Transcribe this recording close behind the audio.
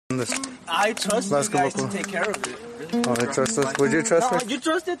this I trust you basketball guys to court. take care of it. Oh, they trust us? Would you trust No, me? you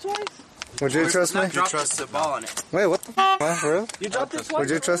trust it twice? Would you trust me? You trust the ball on it. Wait, what the f***? For real? You dropped it twice? Would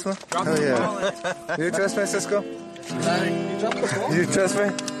you trust me? Drop Hell the yeah. ball on it. You trust me, Cisco? You dropped the ball? You trust me?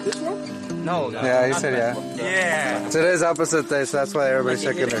 This one? No. Yeah, he said yeah. Yeah. Today's opposite day, so that's why everybody's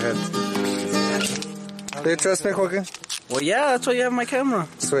shaking their heads. Do you trust me, Joaquin? Well, yeah, that's why you have my camera.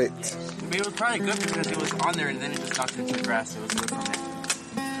 Sweet. But it was probably good because it was on there and then it just knocked into the grass. It was good from there.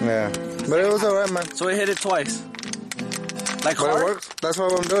 Yeah. But it was alright, man. So we hit it twice. Like But it hard? works. That's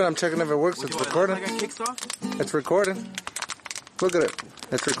what I'm doing. I'm checking if it works. It's recording. Like I kicked off? It's recording. Look at it.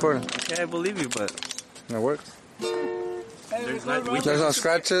 It's recording. Okay, I believe you, but... It works. There's There's no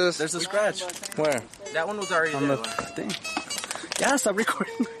scratches. There's a scratch Where? that one was already on there. the thing. Yeah, stop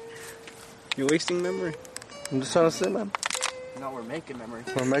recording. You're wasting memory. I'm just trying to say, man. No, we're making memory.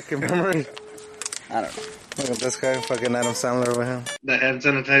 We're making memory. I don't know. Look at this guy, fucking Adam Sandler over here. The hand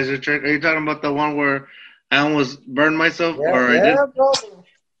sanitizer trick. Are you talking about the one where I almost burned myself? Yeah, or I did? yeah, bro.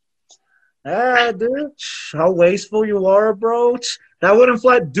 Ah, dude, how wasteful you are, bro. That wouldn't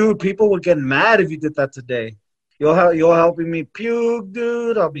fly, dude. People would get mad if you did that today. You're helping me puke,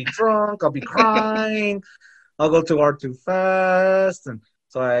 dude. I'll be drunk. I'll be crying. I'll go to R too fast, and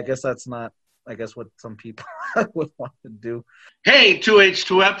so I guess that's not. I guess what some people would want to do. Hey,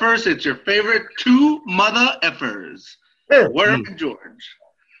 2H2Fers, it's your favorite two mother effers. Where am George?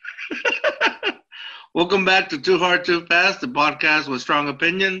 Welcome back to Too Hard, Too Fast, the podcast with strong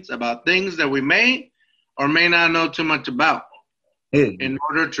opinions about things that we may or may not know too much about in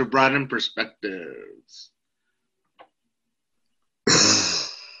order to broaden perspectives.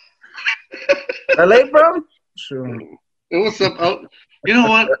 LA, bro. Sure. What's up? Oh, you know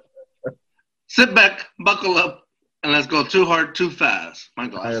what? Sit back, buckle up, and let's go Too Hard, Too Fast. My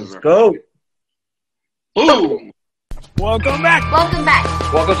glasses Let's are. go. Boom! Welcome back. Welcome back.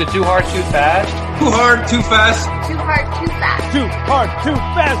 Welcome to Too Hard, Too Fast. Too hard, too fast. Too hard, too fast. Too hard, too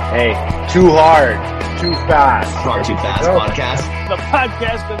fast. Hey, Too Hard, Too Fast. Hard Too Fast podcast. The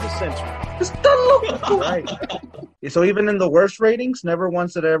podcast of the century. Right. So even in the worst ratings, never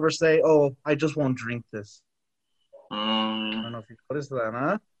once did I ever say, "Oh, I just won't drink this." I don't know if you noticed that,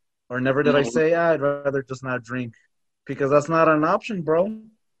 huh? Or never did I say, I'd rather just not drink. Because that's not an option, bro.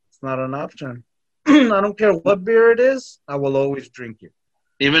 It's not an option. I don't care what beer it is, I will always drink it.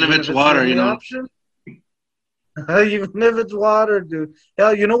 Even if it's water, you know. Option, even if it's water, dude.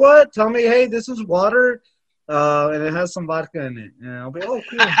 Hell, you know what? Tell me, hey, this is water, and it has some vodka in it. And I'll be, oh,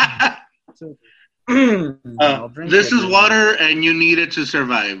 cool. So, I'll drink This it, is dude. water, and you need it to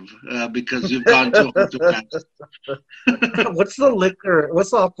survive because you've gone too hard, too fast. What's the liquor?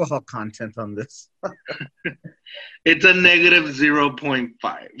 What's the alcohol content on this? It's a negative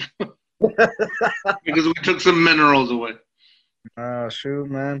 0.5 because we took some minerals away. Oh shoot,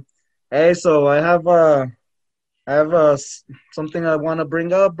 man. Hey, so I have something I want to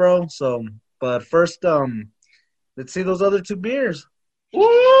bring up, bro. So, but first, let's see those other two beers.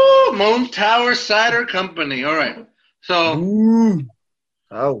 Woo! Moon Tower Cider Company. All right. So, Ooh.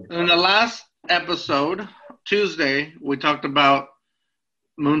 Oh, in the last episode, Tuesday, we talked about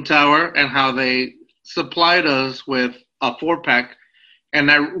Moon Tower and how they supplied us with a 4-pack.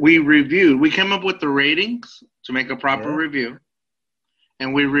 And we came up with the ratings to make a proper review.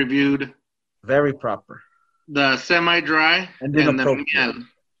 And we reviewed very proper. the semi-dry And and the inappropriate. miel.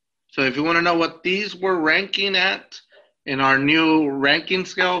 So if you want to know what these were ranking at in our new ranking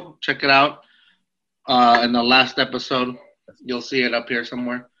scale, check it out in the last episode. You'll see it up here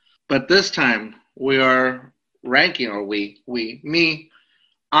somewhere. But this time we are ranking, or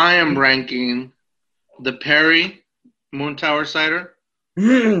I am ranking the Perry Moon Tower Cider.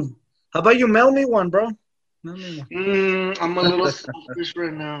 How about you mail me one, bro? Mail me one. I'm a little selfish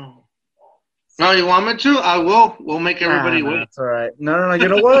right now. No, you want me to? I will. We'll make everybody Nah, wait. that's all right. No. You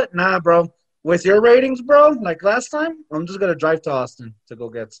know what? Nah, bro. With your ratings, bro, like last time, I'm just gonna drive to Austin to go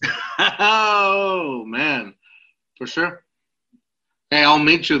get some. Oh, man. For sure. Hey, I'll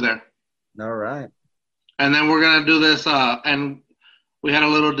meet you there. All right. And then we're going to do this, and we had a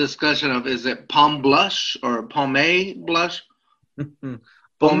little discussion of, is it Palm Blush or Pommet Blush?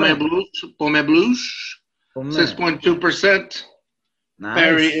 Pommet Blush. Pommet Blush. 6.2%. Nice.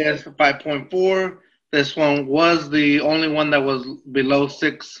 Perry is 5.4. This one was the only one that was below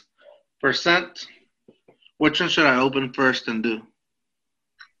 6%. Which one should I open first and do?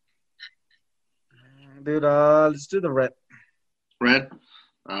 Dude, let's do the red. Red?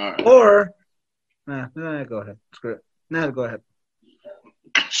 All right. Or, nah, go ahead. Screw it. Nah, go ahead.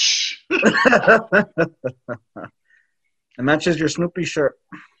 It matches your Snoopy shirt.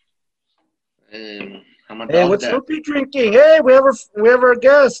 I'm a Hey, dog what's dad. Snoopy drinking? Hey, we have our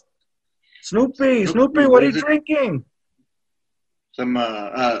guest. Snoopy, what are you drinking? Some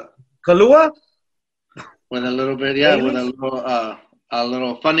Kahlua? with a little bit, with a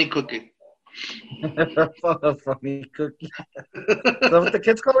little funny cookie. Funny cookie. Is that what the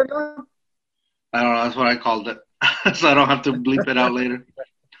kids call it now? I don't know. That's what I called it, so I don't have to bleep it out later.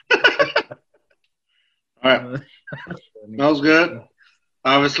 All right, smells good.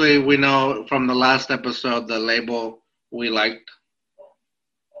 Obviously, we know from the last episode the label we liked.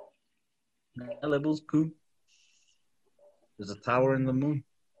 That label's cool. There's a tower in the moon.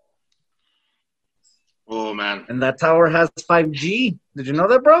 Oh man! And that tower has 5G. Did you know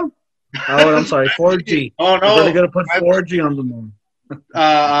that, bro? Oh, I'm sorry, 4G. Oh no! They're going to put 4G on the moon.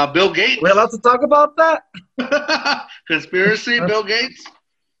 Bill Gates. We're allowed to talk about that? Conspiracy, Bill Gates.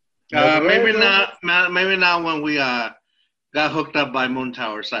 Maybe not. Maybe not when we got hooked up by Moon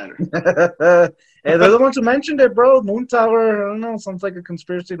Tower cider. Hey, they're the ones who mentioned it, bro. Moon Tower. I don't know. Sounds like a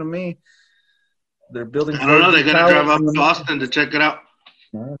conspiracy to me. They're building. I don't know. They're gonna drive up in the to moon. Austin to check it out,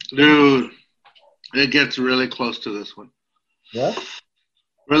 Yeah. dude. It gets really close to this one. Yeah.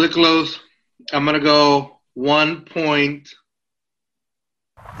 Really close. I'm gonna go 1.79.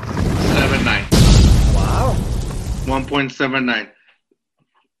 Wow. 1.79.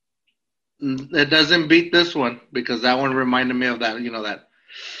 It doesn't beat this one because that one reminded me of that, that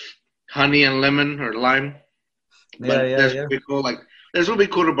honey and lemon or lime. But this would be cool. Like this would be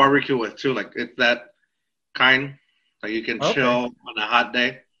cool to barbecue with too. Like it's that kind that you can chill on a hot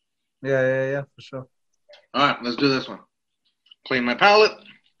day. Yeah, for sure. All right, let's do this one. Clean my palate.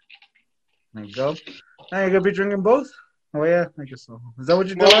 There you go. Now you're gonna be drinking both. Oh yeah, I guess so. Is that what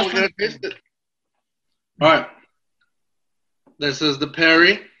you did Well, last we're time? gonna taste it. All right. This is the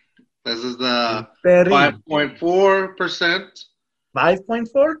Perry. This is the Perry. 5.4%.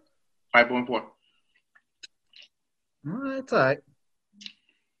 5.4. 5.4. All right, it's all right.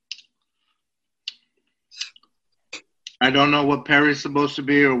 I don't know what Perry's supposed to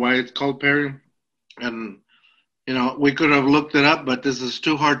be or why it's called Perry. And, we could have looked it up, but this is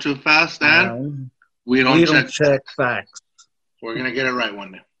too hard, too fast, and we don't check facts. We're going to get it right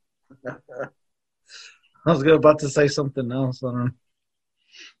one day. I was about to say something else. I don't know.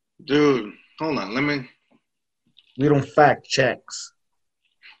 Dude, hold on. We don't fact checks.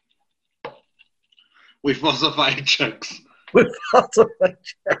 We falsify checks. We falsify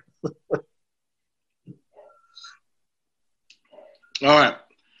checks. All right.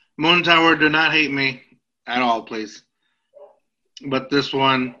 Moon Tower, do not hate me at all, please. But this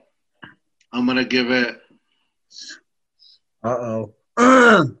one, I'm going to give it Uh-oh.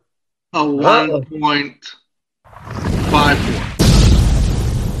 a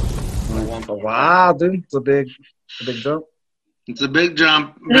 1.54. Wow, dude. It's a big jump. It's a big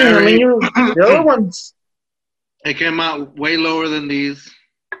jump. The other ones. It came out way lower than these.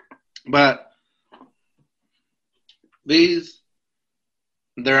 But these,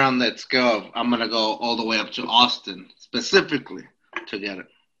 they're on that scale of I'm going to go all the way up to Austin specifically to get it.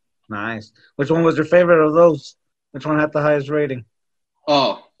 Nice. Which one was your favorite of those? Which one had the highest rating?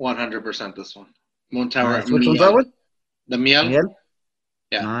 Oh, 100% this one. Moon Tower. Nice. Which one's that one? The Miel? Miel?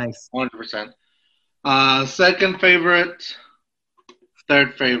 Yeah. Nice. 100%. Second favorite,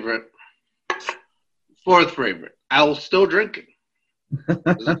 third favorite, fourth favorite. I will still drink it.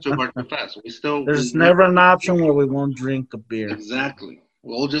 This is too hard, too fast. There's never an option where we won't drink a beer. Exactly.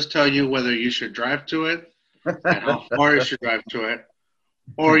 We'll just tell you whether you should drive to it and how far you should drive to it.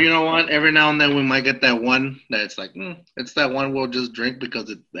 Or you know what? Every now and then we might get that one that's like, it's that one we'll just drink because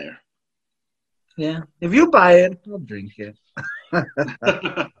it's there. Yeah. If you buy it, I'll drink it.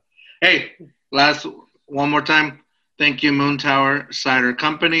 Hey, one more time. Thank you, Moon Tower Cider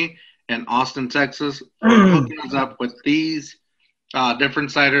Company in Austin, Texas, for hooking us up with these different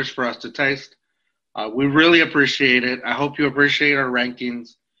ciders for us to taste. We really appreciate it. I hope you appreciate our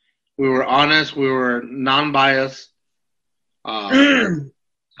rankings. We were honest. We were non-biased. I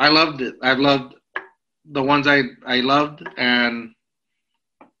loved it. I loved the ones I loved, and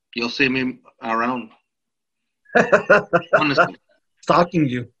you'll see me around. Honestly. Stalking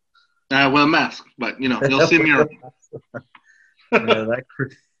you. With a mask, but, you'll see me around. They're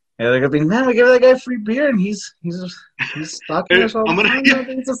gonna be, man, we give that guy free beer, and he's stalking us all the time.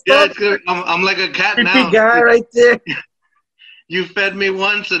 I'm like a cat creepy now. Guy right there. You fed me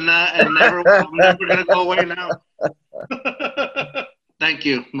once, and never, I'm never gonna go away now. Thank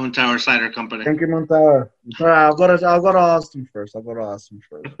you, Moon Tower Cider Company. Thank you, Moon Tower. All right, I'll go to Austin first.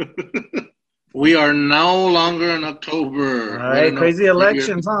 We are no longer in October. All right, crazy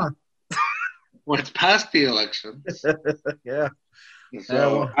elections, huh? Well, it's past the elections. Yeah. So Yeah,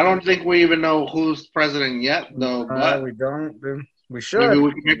 well- I don't think we even know who's president yet, though. But we don't, dude. We should. maybe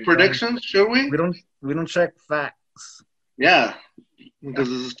we can make We predictions. Should we? don't. We don't check facts. Yeah, because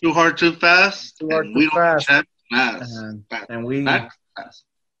this is too hard, too fast. Too hard, and too we don't fast. check fast. And we, Fast.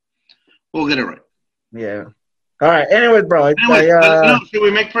 We'll get it right. yeah. All right. Anyways, bro. Anyway, no, should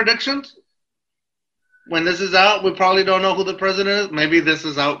we make predictions? When this is out, we probably don't know who the president is. Maybe this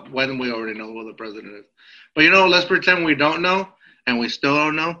is out when we already know who the president is. But let's pretend we don't know, and we still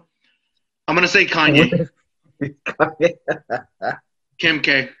don't know. I'm gonna say Kanye, Kim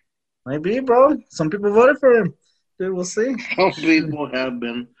K. Maybe, bro. Some people voted for him. Dude, we'll see. Some people have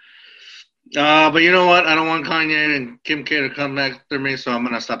been. But you know what? I don't want Kanye and Kim K to come after me, so I'm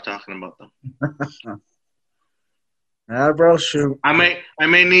gonna stop talking about them. Yeah, bro. Shoot. I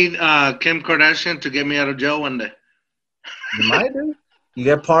may need Kim Kardashian to get me out of jail one day. You might do. You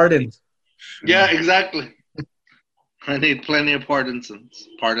get pardoned. Yeah, exactly. I need plenty of pardons.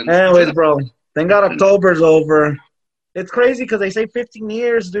 Anyways, bro. Thank God October's over. It's crazy because they say 15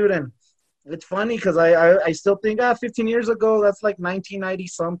 years, dude, and it's funny because I still think 15 years ago that's like 1990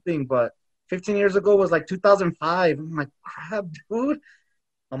 something, but 15 years ago was like 2005. I'm like, crap, dude,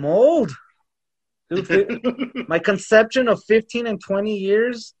 I'm old, dude. My conception of 15 and 20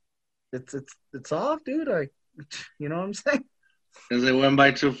 years, it's off, dude. You know what I'm saying? Because it went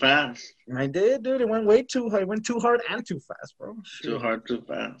by too fast. I did, dude. It went way too hard. It went too hard and too fast, bro. Too hard, too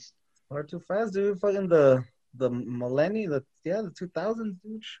fast. Hard too fast, dude. Fucking the millennium, the 2000s,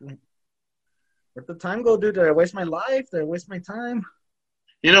 dude. Shoot. Where'd the time go, dude? Did I waste my life? Did I waste my time?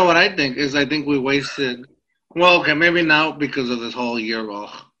 You know what I think is I think we wasted. Well, okay, maybe now because of this whole year.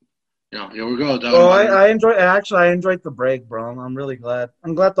 Well, here we go. Oh, I enjoyed the break, bro. I'm really glad.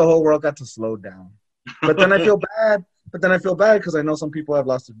 I'm glad the whole world got to slow down. But then I feel bad. Because I know some people have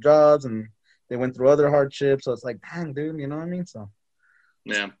lost their jobs and they went through other hardships. So it's like, dang, dude, you know what I mean? So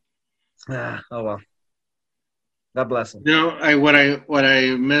yeah. Oh well. God bless them. What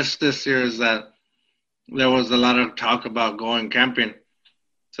I missed this year is that there was a lot of talk about going camping.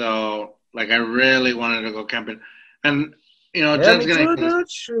 So, I really wanted to go camping. And, Jen's going to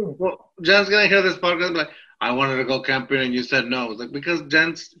hear this podcast and be like, I wanted to go camping and you said no. It's like, because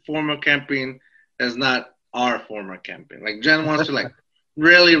Jen's form of camping is not our form of camping. Like, Jen wants to,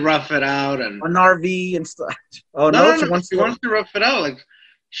 really rough it out. And an RV and stuff. Oh, no, she wants to rough it out. Like,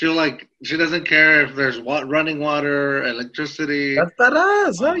 she doesn't care if there's running water, electricity. That's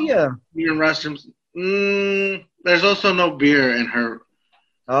badass. Oh, yeah. Beer restrooms. There's also no beer in her.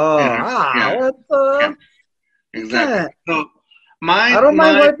 Oh, what the? Exactly. So I don't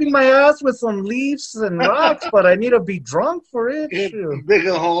mind wiping my ass with some leaves and rocks, but I need to be drunk for it. Dig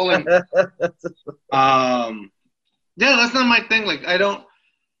a hole. And, yeah, that's not my thing. Like, I don't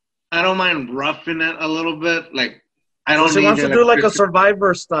mind roughing it a little bit. Like, I don't. So she wants to do like a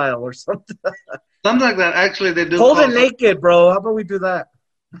Survivor style or something. Something like that. Actually, they do. Hold it naked, bro. How about we do that?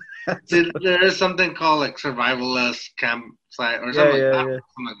 There is something called like survivalist campsite or something like that. Yeah.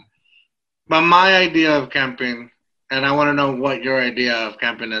 But my idea of camping, and I want to know what your idea of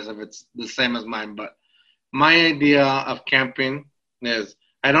camping is, if it's the same as mine. But my idea of camping is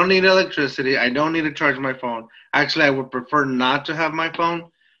I don't need electricity. I don't need to charge my phone. Actually, I would prefer not to have my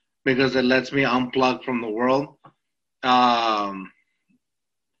phone because it lets me unplug from the world. I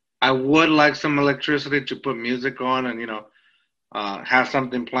would like some electricity to put music on and, have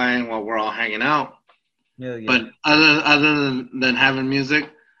something playing while we're all hanging out. Yeah. But other than having music,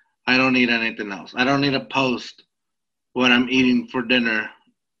 I don't need anything else. I don't need to post what I'm eating for dinner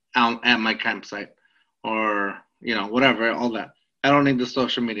out at my campsite or, whatever, all that. I don't need the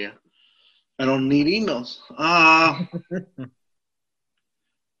social media. I don't need emails.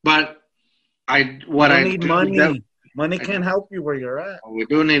 But I need money. Money can't help you where you're at. We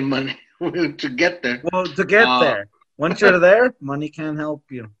do need money to get there. Well, to get there. Once you're there, money can't help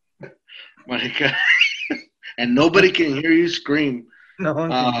you. Money can, and nobody can hear you scream. No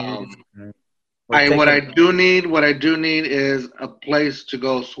one can hear you. What I do need is a place to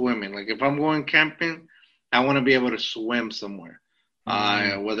go swimming. Like if I'm going camping, I want to be able to swim somewhere.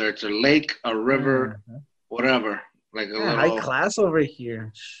 Whether it's a lake, a river, whatever. Like a little high class over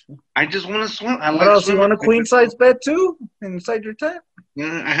here. I just want to swim. What else? You want a queen size bed too inside your tent?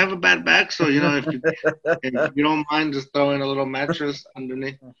 Yeah, I have a bad back, so if you don't mind just throwing a little mattress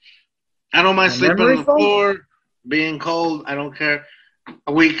underneath. I don't mind sleeping on the floor, being cold. I don't care.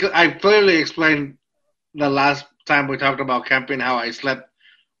 I clearly explained the last time we talked about camping how I slept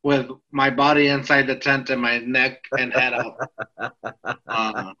with my body inside the tent and my neck and head out.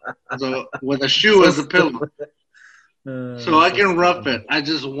 So with a shoe as a pillow. So I can rough it. I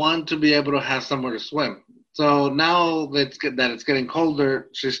just want to be able to have somewhere to swim. So now that it's getting colder,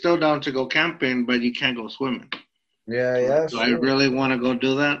 she's still down to go camping, but you can't go swimming. Yeah. Do I Sure. really want to go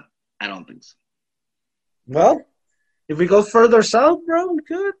do that? I don't think so. Well, if we go further south, bro, we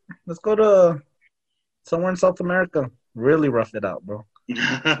could. Let's go to somewhere in South America. Really rough it out, bro.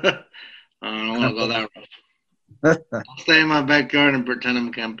 I don't want to go that rough. I'll stay in my backyard and pretend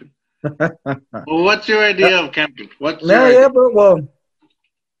I'm camping. Well, what's your idea of camping? What's your idea? Yeah, bro. Well,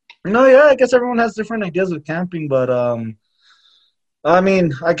 no, yeah, I guess everyone has different ideas with camping, but I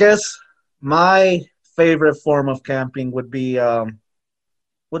mean, I guess my favorite form of camping would be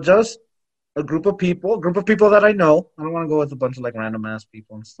well, just a group of people that I know. I don't want to go with a bunch of like random ass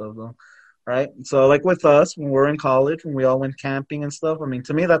people and stuff though. Right? So like with us when we're in college, when we all went camping and stuff, I mean,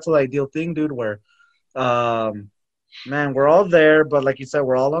 to me that's the ideal thing, dude, where man, we're all there, but like you said,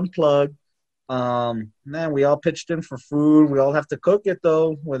 we're all unplugged. Man, we all pitched in for food. We all have to cook it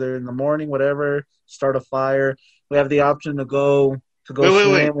though, whether in the morning, whatever, start a fire. We have the option to go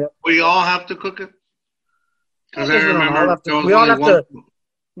Wait. swim. We all have to cook it? Because I I guess we don't all remember have to- there was we all only have one.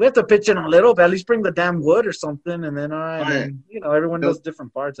 We have to pitch in a little, but at least bring the damn wood or something, and then all right, Right. and, everyone does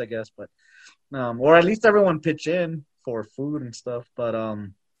different parts, I guess, but or at least everyone pitch in for food and stuff. But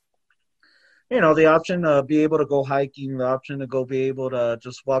the option to be able to go hiking, the option to go be able to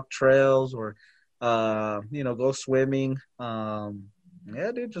just walk trails or go swimming.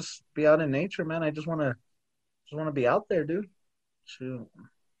 Yeah, dude, just be out in nature, man. I just wanna be out there, dude. Shoot.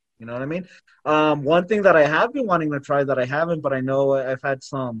 You know what I mean? One thing that I have been wanting to try that I haven't, but I know I've had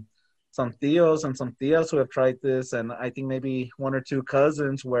some tios and some tias who have tried this, and I think maybe one or two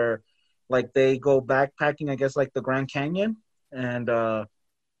cousins where like they go backpacking, I guess like the Grand Canyon, and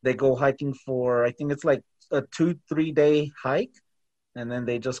they go hiking for, I think it's like a 2-3 day hike, and then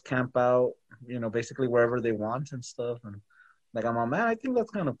they just camp out, basically wherever they want and stuff. And like, I'm like, man, I think that's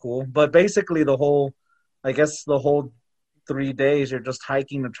kind of cool. But basically the whole 3 days you're just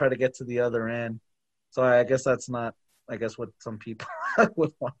hiking to try to get to the other end. So I guess that's not, what some people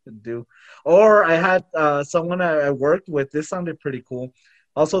would want to do. Or I had someone I worked with, this sounded pretty cool.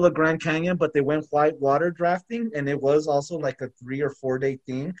 Also the Grand Canyon, but they went white water drafting, and it was also like a 3 or 4 day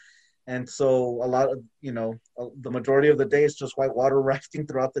thing. And so a lot of, the majority of the day is just white water rafting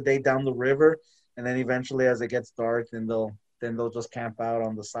throughout the day down the river. And then eventually as it gets dark, then they'll just camp out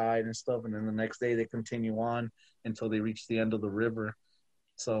on the side and stuff. And then the next day they continue on until they reach the end of the river.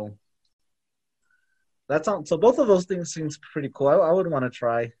 So so both of those things seems pretty cool. I would want to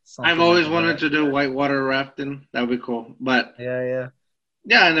try something. I've always like wanted that. to do whitewater rafting. That would be cool. But Yeah.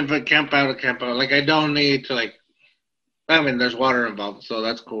 yeah, and if I camp out, I camp out. Like I don't need to there's water involved, so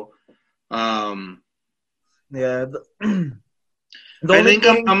that's cool. Yeah. I think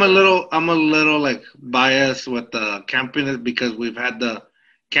I'm a little like biased with the camping is because we've had the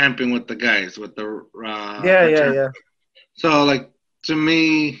camping with the guys with the Yeah. So like to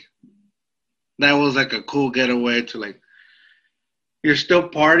me, that was like a cool getaway to like you're still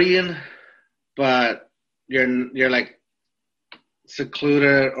partying, but you're like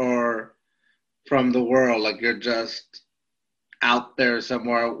secluded or from the world, like you're just out there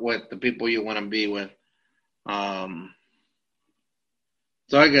somewhere with the people you want to be with.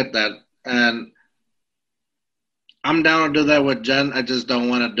 So I get that, and I'm down to do that with Jen. I just don't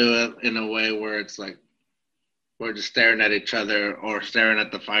want to do it in a way where it's like we're just staring at each other or staring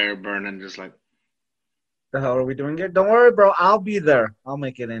at the fire burning, just like. The hell are we doing here? Don't worry, bro. I'll be there. I'll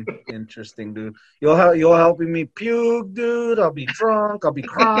make it interesting, dude. You're helping me puke, dude. I'll be drunk. I'll be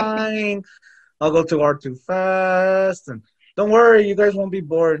crying. I'll go to R2 Fast, and don't worry, you guys won't be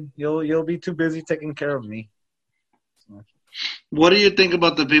bored. You'll be too busy taking care of me. So. What do you think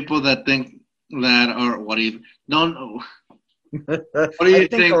about the people that think that, or what do you don't know? What do you I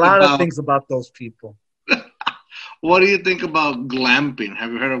think a lot of things about those people. What do you think about glamping?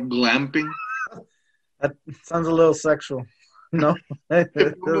 Have you heard of glamping? That sounds a little sexual. No? Is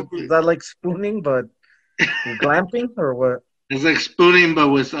that like spooning, but glamping or what? It's like spooning, but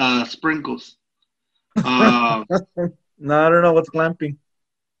with sprinkles. No, I don't know what's glamping.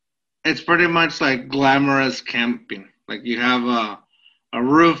 It's pretty much like glamorous camping. Like you have a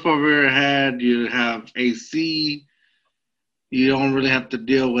roof over your head, you have AC. You don't really have to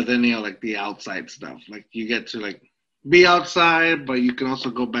deal with any of like the outside stuff. Like you get to like be outside, but you can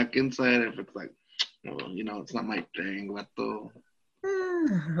also go back inside if it's like, well, it's not my thing. Like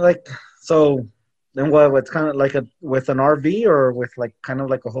so. Then what? It's kind of like with an RV or with like kind of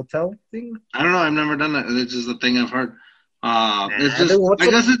like a hotel thing. I don't know. I've never done that. It's just a thing I've heard. It's just. Dude, I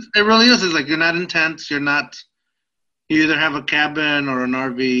guess it really is. It's like you're not intense. You're not. You either have a cabin or an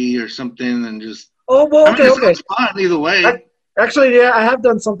RV or something, and just. Oh well, okay. It's fun either way. Actually, yeah, I have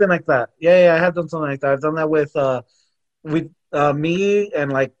done something like that. Yeah, I have done something like that. I've done that with me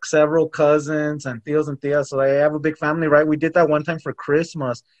and like several cousins and tios and tias. So I have a big family, right? We did that one time for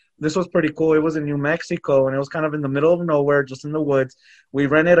Christmas. This was pretty cool. It was in New Mexico, and it was kind of in the middle of nowhere, just in the woods. We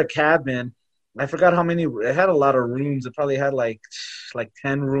rented a cabin. I forgot how many. It had a lot of rooms. It probably had like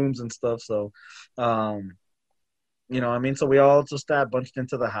 10 rooms and stuff. So, you know, I mean, so we all just bunched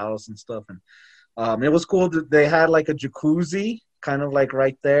into the house and stuff, and it was cool. They had like a jacuzzi, kind of like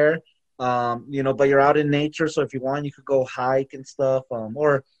right there. You know, but you're out in nature, so if you want, you could go hike and stuff.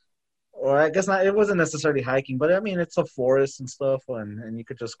 Or I guess not. It wasn't necessarily hiking, but I mean, it's a forest and stuff, and you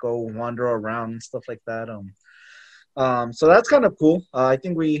could just go wander around and stuff like that. So that's kind of cool. I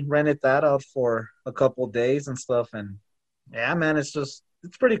think we rented that out for a couple days and stuff, and yeah, man, it's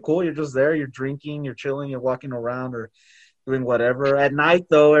pretty cool. You're just there, you're drinking, you're chilling, you're walking around or doing whatever. At night,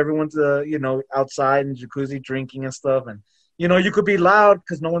 though, everyone's you know, outside in jacuzzi drinking and stuff, and you know, you could be loud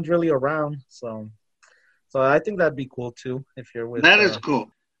because no one's really around. So I think that'd be cool too if you're with. That is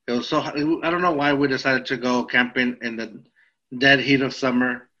cool. It was so. I don't know why we decided to go camping in the dead heat of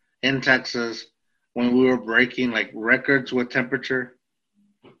summer in Texas when we were breaking like records with temperature.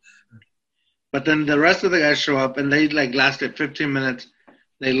 But then the rest of the guys show up and they like lasted 15 minutes.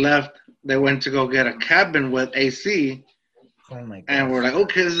 They left. They went to go get a cabin with AC. Oh my God. And we're like,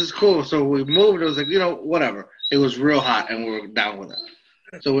 okay, this is cool. So we moved. It was like, you know, whatever. It was real hot and we were down with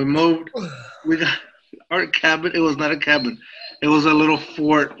it. So we moved. We got our cabin. It was not a cabin. It was a little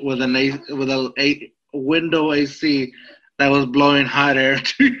fort with a window AC that was blowing hot air.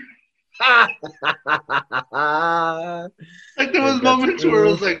 Like there was moments where it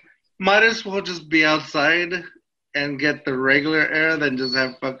was like, might as well just be outside and get the regular air than just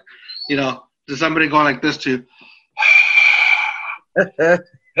have you know, just somebody going like this to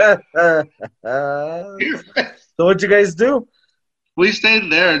So what'd you guys do? We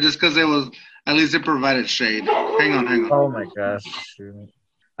stayed there just because it was, at least it provided shade. Hang on. Oh my gosh. Shoot.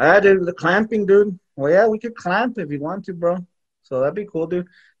 I did the clamping, dude. Well, yeah, we could clamp if you want to, bro. So that'd be cool, dude.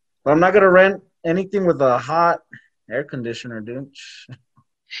 But I'm not going to rent anything with a hot air conditioner, dude.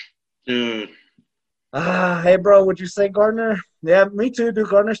 Dude. Hey, bro, would you say Gardner? Yeah, me too, dude.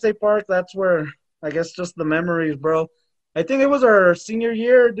 Gardner State Park, that's where, I guess, just the memories, bro. I think it was our senior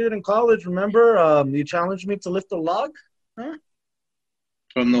year, dude, in college, remember? You challenged me to lift a log? Huh?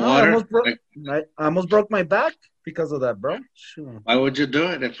 From the water? I almost broke my back because of that, bro. Sure. Why would you do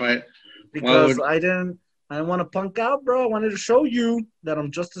it Because I didn't want to punk out, bro. I wanted to show you that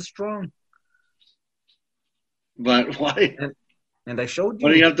I'm just as strong. But why? And I showed you.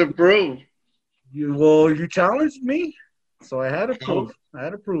 What do you have to prove? You challenged me, so I had to prove. I had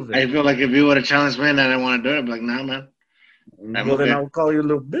to prove it. I feel like if you would have challenged me and I didn't want to do it, I'd be like, nah, man. Well, then I would call you a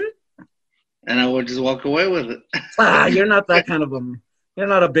little bit. And I would just walk away with it. You're not that kind of you're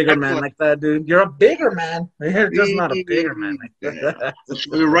not a bigger man like that, dude. You're a bigger man. You're just not a bigger man like that. I'll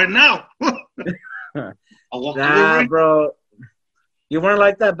show you right now. I'll walk away right bro. You weren't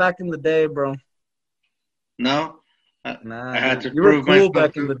like that back in the day, bro. No? Nah, I had to you prove were cool myself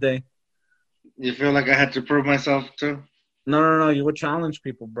back too. in the day. You feel like I had to prove myself too? No. You would challenge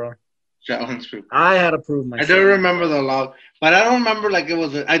people, bro. Challenge people. I had to prove myself. I do remember the log, but I don't remember like it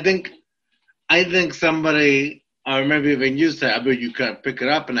was. I think somebody, or maybe even you said, I bet you could pick it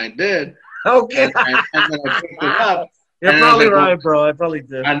up, and I did. Okay. And then I picked it up. You're probably right, bro. I probably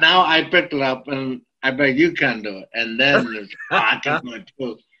did. And now I picked it up, and I bet you can do it. And then I can do it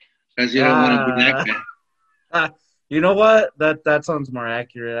too, because you don't want to be that guy. You know what? That sounds more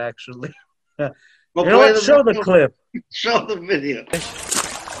accurate, actually. Well, you know what? Show the clip. Show the video. They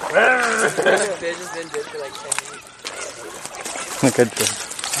just been dead for like 10 minutes. Look at this.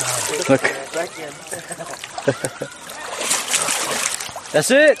 Look. Back in.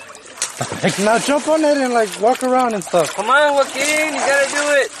 That's it. Now jump on it and like walk around and stuff. Come on, Joaquin, you gotta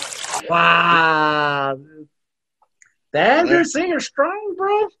do it. Wow. Damn, dude, see, you're strong,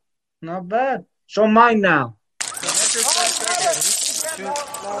 bro. Not bad. Show mine now.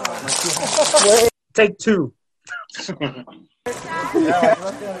 Take two.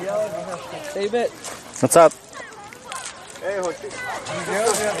 Hey, bet. What's up? Hey, Joaquin.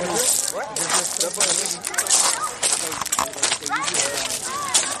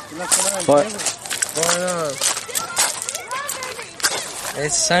 What?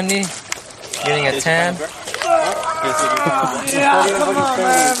 It's sunny. Getting a tan. Yeah, come on,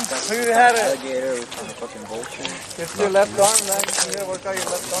 man. Who had it? It's your left arm, man. You gotta work out your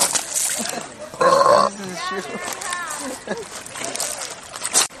left arm.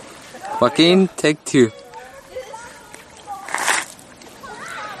 Joaquin, take two.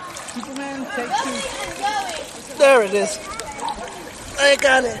 Superman, take two. There it is. I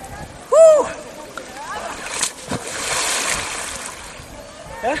got it. Woo!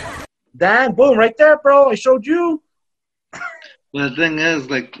 Yeah. Damn, boom, right there, bro. I showed you. The thing is,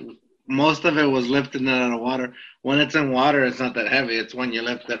 like, most of it was lifting it out of water. When it's in water, it's not that heavy. It's when you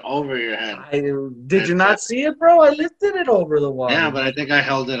lift it over your head. Did you not see it, bro? I lifted it over the water. Yeah, but I think I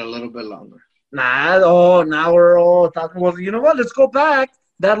held it a little bit longer. Now we're all talking. Well, you know what? Let's go back.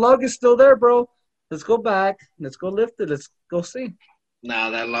 That log is still there, bro. Let's go back. Let's go lift it. Let's go see. Nah,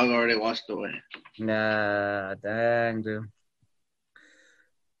 that log already washed away. Nah, dang, dude.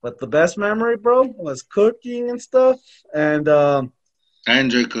 But the best memory, bro, was cooking and stuff. And, I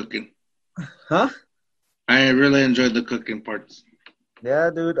enjoy cooking. huh? I really enjoyed the cooking parts. Yeah,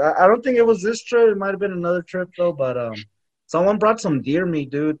 dude. I don't think it was this trip. It might have been another trip, though. But someone brought some deer meat,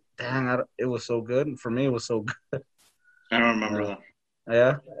 dude. Dang, it was so good. For me, it was so good. I don't remember that.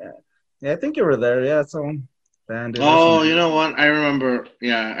 Yeah, I think you were there. Yeah, someone. Damn, dude, Oh, you know what? I remember.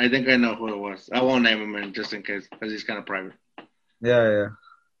 Yeah, I think I know who it was. I won't name him just in case, because he's kind of private. Yeah.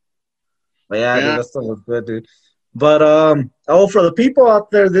 But yeah, dude, that stuff was good, dude. But for the people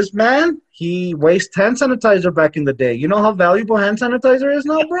out there, this man, he wastes hand sanitizer back in the day. You know how valuable hand sanitizer is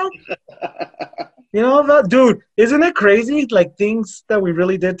now, bro? You know, dude, isn't it crazy? Like things that we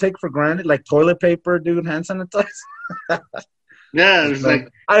really did take for granted, like toilet paper, dude, hand sanitizer. Yeah, it's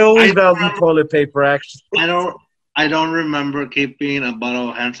like I always value toilet paper. Actually, I don't remember keeping a bottle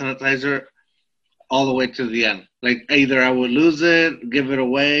of hand sanitizer all the way to the end. Like either I would lose it, give it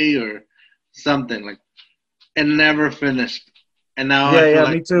away, or something. Like it never finished. And now I feel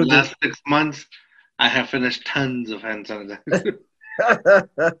like me too, the last 6 months, I have finished tons of hand sanitizer.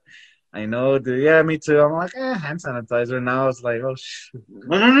 I know, dude. Yeah, me too. I'm like, hand sanitizer. Now it's like, oh, shoot.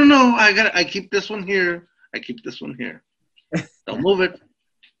 No. I keep this one here. I keep this one here. Don't move it.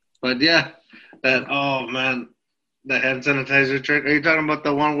 But yeah, oh man, the hand sanitizer trick. Are you talking about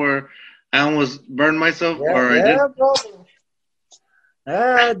the one where I almost burned myself? I did? Bro.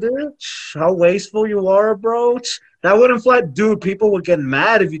 Yeah, dude. How wasteful you are, bro. That wouldn't fly. Dude, people would get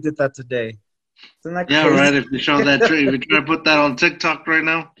mad if you did that today. Isn't that crazy? Right. If you show that trick, if you try to put that on TikTok right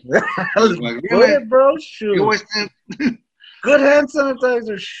now. Like, it, bro. Shoot. Good hand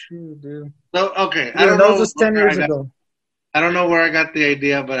sanitizer. Shoot, dude. So, okay. I don't know. That was 10 years ago. I don't know where I got the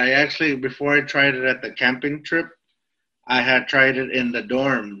idea, but I actually, before I tried it at the camping trip, I had tried it in the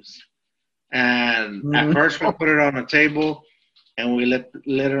dorms. And at first we put it on a table and we lit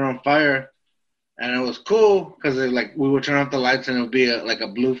it on fire. And it was cool because we would turn off the lights and it would be like a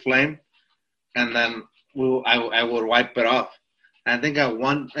blue flame. And then I would wipe it off. And I think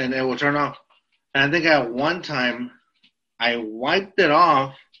and it would turn off. And I think at one time I wiped it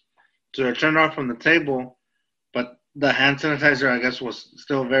off to turn it off from the table. But the hand sanitizer, I guess, was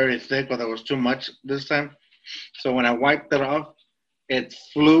still very thick, or there was too much this time. So when I wiped it off, it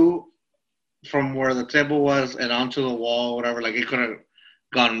flew from where the table was and onto the wall, whatever. Like, it could have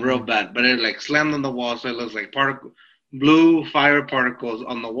gone real bad. But it, slammed on the wall, so it looks like blue fire particles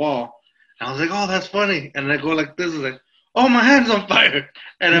on the wall. And I was like, oh, that's funny. And I go like this, like, oh, my hand's on fire.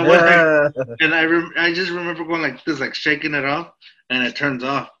 And I went and I just remember going like this, like shaking it off, and it turns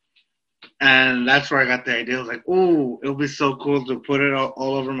off. And that's where I got the idea. I was like, ooh, it would be so cool to put it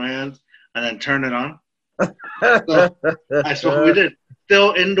all over my hands and then turn it on. So that's what we did.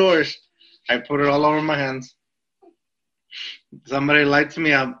 Still indoors. I put it all over my hands. Somebody lights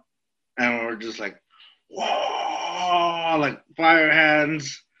me up, and we're just like, whoa, like fire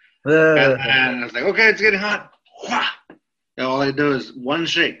hands. And it's like, okay, it's getting hot. And all I do is one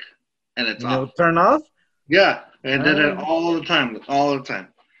shake, and it's off. Turn off? Yeah, I did it all the time.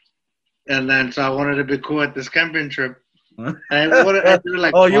 And then, so I wanted to be cool at this camping trip. And I did it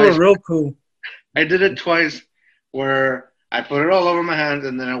like twice. You were real cool. I did it twice where I put it all over my hands,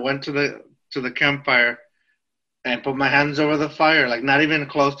 and then I went to the campfire and put my hands over the fire, like not even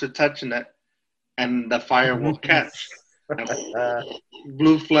close to touching it, and the fire will catch.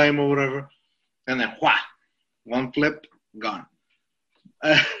 Blue flame or whatever. And then, one flip, gone.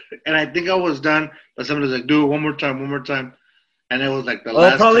 And I think I was done, but somebody was like, do it one more time. And it was like the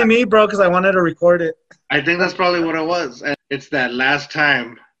last probably time. Me, bro, because I wanted to record it. I think that's probably what it was. And it's that last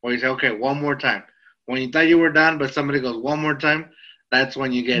time where you say, okay, one more time. When you thought you were done, but somebody goes, one more time, that's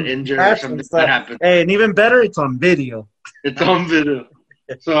when you get injured or something that happens. Hey, and even better, it's on video. It's on video.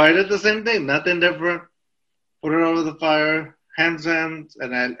 So I did the same thing, nothing different. Put it over the fire, hands, and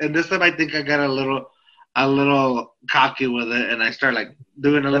this time I think I got a little cocky with it, and I start like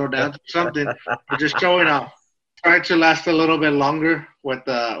doing a little dance or something, or just showing off. Try to last a little bit longer with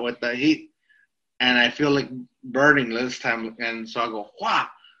the heat, and I feel like burning this time, and so I go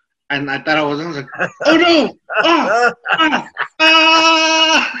and I thought I was like, oh no!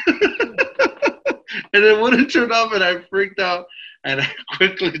 Ah! And it wouldn't turn off, and I freaked out, and I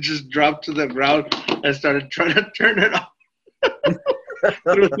quickly just dropped to the ground and started trying to turn it off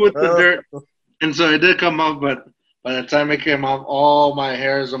with the dirt. And so it did come off, but by the time it came off, all my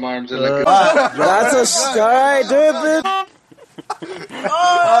hairs on my arms and like That's a sky, dude.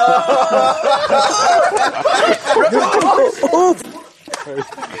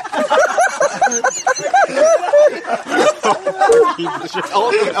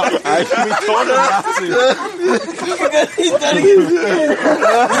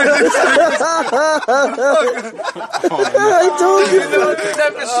 I told you.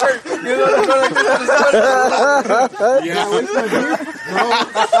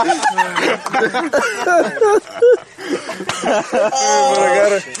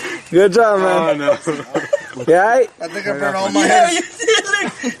 Good job, man. Oh, no. Yeah, I think I burned all my hair. You see it?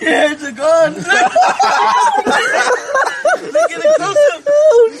 Look, your hairs are gone. Look at it close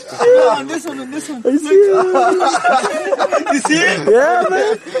up. On this one, on this one. I see it. You see it? Yeah,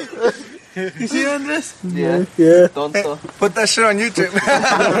 man. You see it on this? Yeah. Yeah, Tonto. Put that shit on YouTube.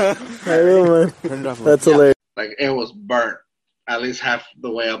 I know, man. That's hilarious. like it was burnt at least half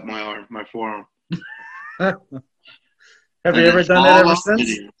the way up my arm, my forearm. Have you ever done that ever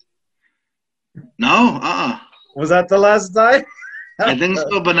since? No, Was that the last time? I think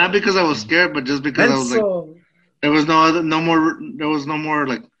so, but not because I was scared, but just because I was like, there was no more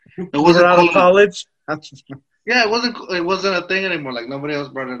like, it You wasn't were out of cool. college? Yeah, it wasn't a thing anymore. Like nobody else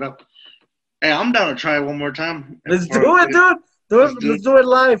brought it up. Hey, I'm down to try it one more time. Let's do it, dude. Let's do it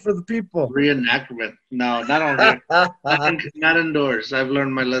live for the people. Reenactment. No, not on here. Not indoors. I've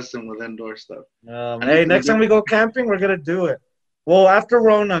learned my lesson with indoor stuff. Hey, next time we go camping, we're going to do it. Well, after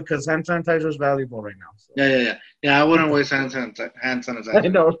Rona, because hand sanitizer is valuable right now. So. Yeah, I wouldn't waste hand sanitizer. I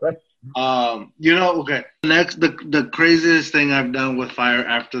know, right? Okay. Next, the craziest thing I've done with fire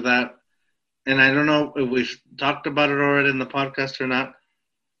after that, and I don't know if we've talked about it already in the podcast or not,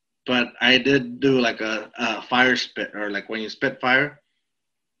 but I did do like a fire spit, or like when you spit fire.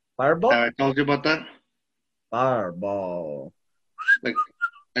 Fireball? I told you about that? Fireball. Like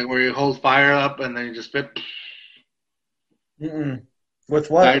where you hold fire up and then you just spit. Mm-mm.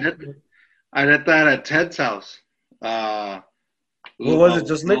 With what? I did that at Ted's house. What was it,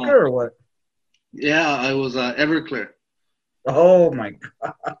 just liquor or what? Yeah, it was Everclear. Oh, my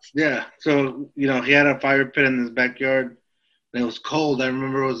God. Yeah, so, he had a fire pit in his backyard, and it was cold. I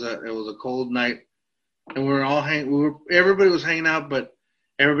remember it was a cold night, and we were all everybody was hanging out, but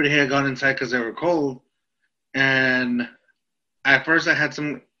everybody had gone inside because they were cold. And at first I had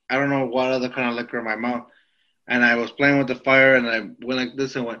some, I don't know what other kind of liquor in my mouth, and I was playing with the fire, and I went like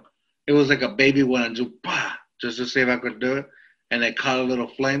this and went. It was like a baby one, and just to see if I could do it, and it caught a little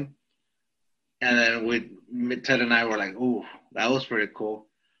flame, and then Ted and I were like, "Ooh, that was pretty cool."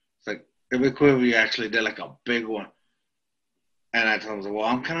 It's like it'd be cool if we actually did like a big one. And I told him, "Well,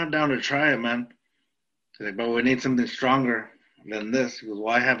 I'm kind of down to try it, man." He's like, "But we need something stronger than this." He goes,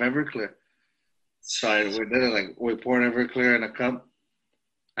 "Well, I have Everclear." So we did it. Like we poured Everclear in a cup.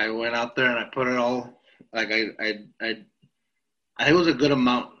 I went out there and I put it all. Like it was a good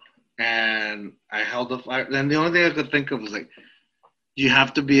amount, and I held the fire. Then the only thing I could think of was like, you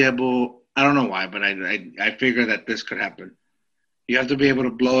have to be able. I don't know why, but I figured that this could happen. You have to be able to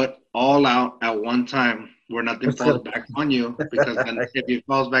blow it all out at one time where nothing falls back on you, because then if it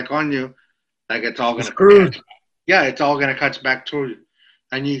falls back on you, like it's all gonna it's all gonna catch back toward you.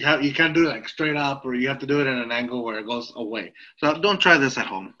 And you can't do it like straight up, or you have to do it at an angle where it goes away. So don't try this at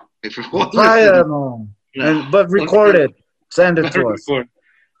home. If you want try it at home. But record it. Send it to us.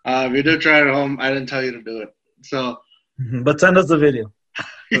 If you do try it at home, I didn't tell you to do it. So, but send us the video.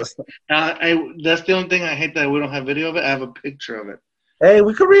 that's the only thing I hate, that we don't have video of it. I have a picture of it. Hey,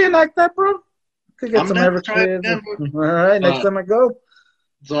 we could reenact that, bro. Could get I'm some down to try it Everclear. again, All right, next time I go.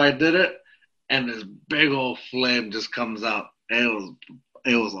 So I did it, and this big old flame just comes out. It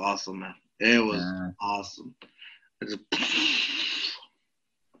was awesome, man. It was awesome. It just,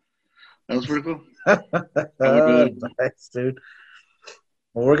 that was pretty cool. Nice, dude.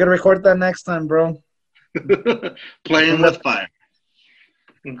 Well, we're gonna record that next time, bro. Playing with fire.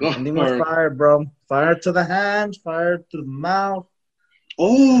 Ending with fire, bro. Fire to the hands, fire to the mouth.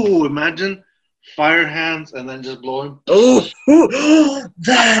 Oh, imagine fire hands and then just blowing. Oh,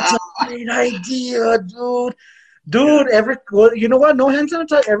 that's a great idea, dude. Dude, you know what? No hand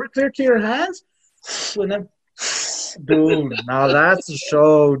sanitizer, Everclear to your hands. Dude, now that's a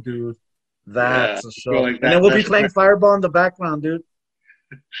show, dude. That's a show. Like that, and then we'll be playing Fireball in the background, dude.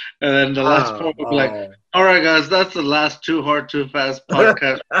 And then the last part will be like, All right, guys, that's the last Too Hard, Too Fast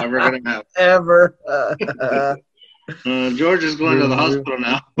podcast we're ever going to have. Ever. George is going to the hospital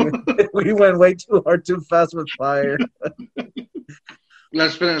now. We went way too hard, too fast with fire.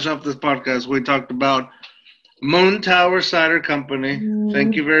 Let's finish up this podcast. We talked about Moon Tower Cider Company.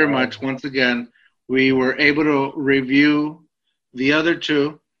 Thank you very much. Once again, we were able to review the other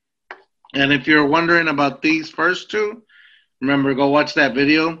two. And if you're wondering about these first two, remember, go watch that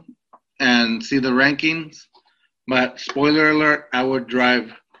video and see the rankings. But spoiler alert, I would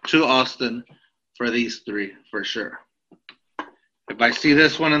drive to Austin for these three for sure. If I see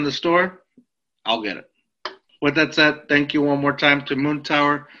this one in the store, I'll get it. With that said, thank you one more time to Moon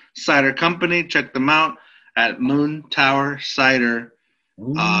Tower Cider Company. Check them out at Moon Tower Cider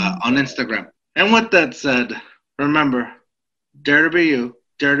on Instagram. And with that said, remember, dare to be you,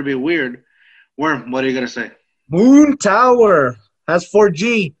 dare to be weird. Worm, what are you going to say? Moon Tower has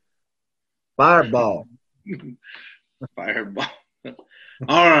 4G. Fireball. Fireball.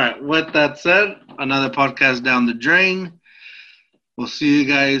 All right. With that said, another podcast down the drain. We'll see you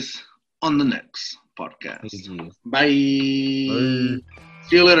guys on the next podcast. Bye. See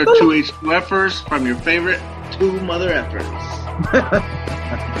you later, 2H2Fers from your favorite two mother effers.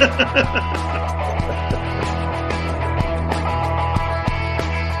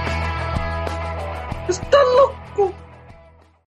 Está loco.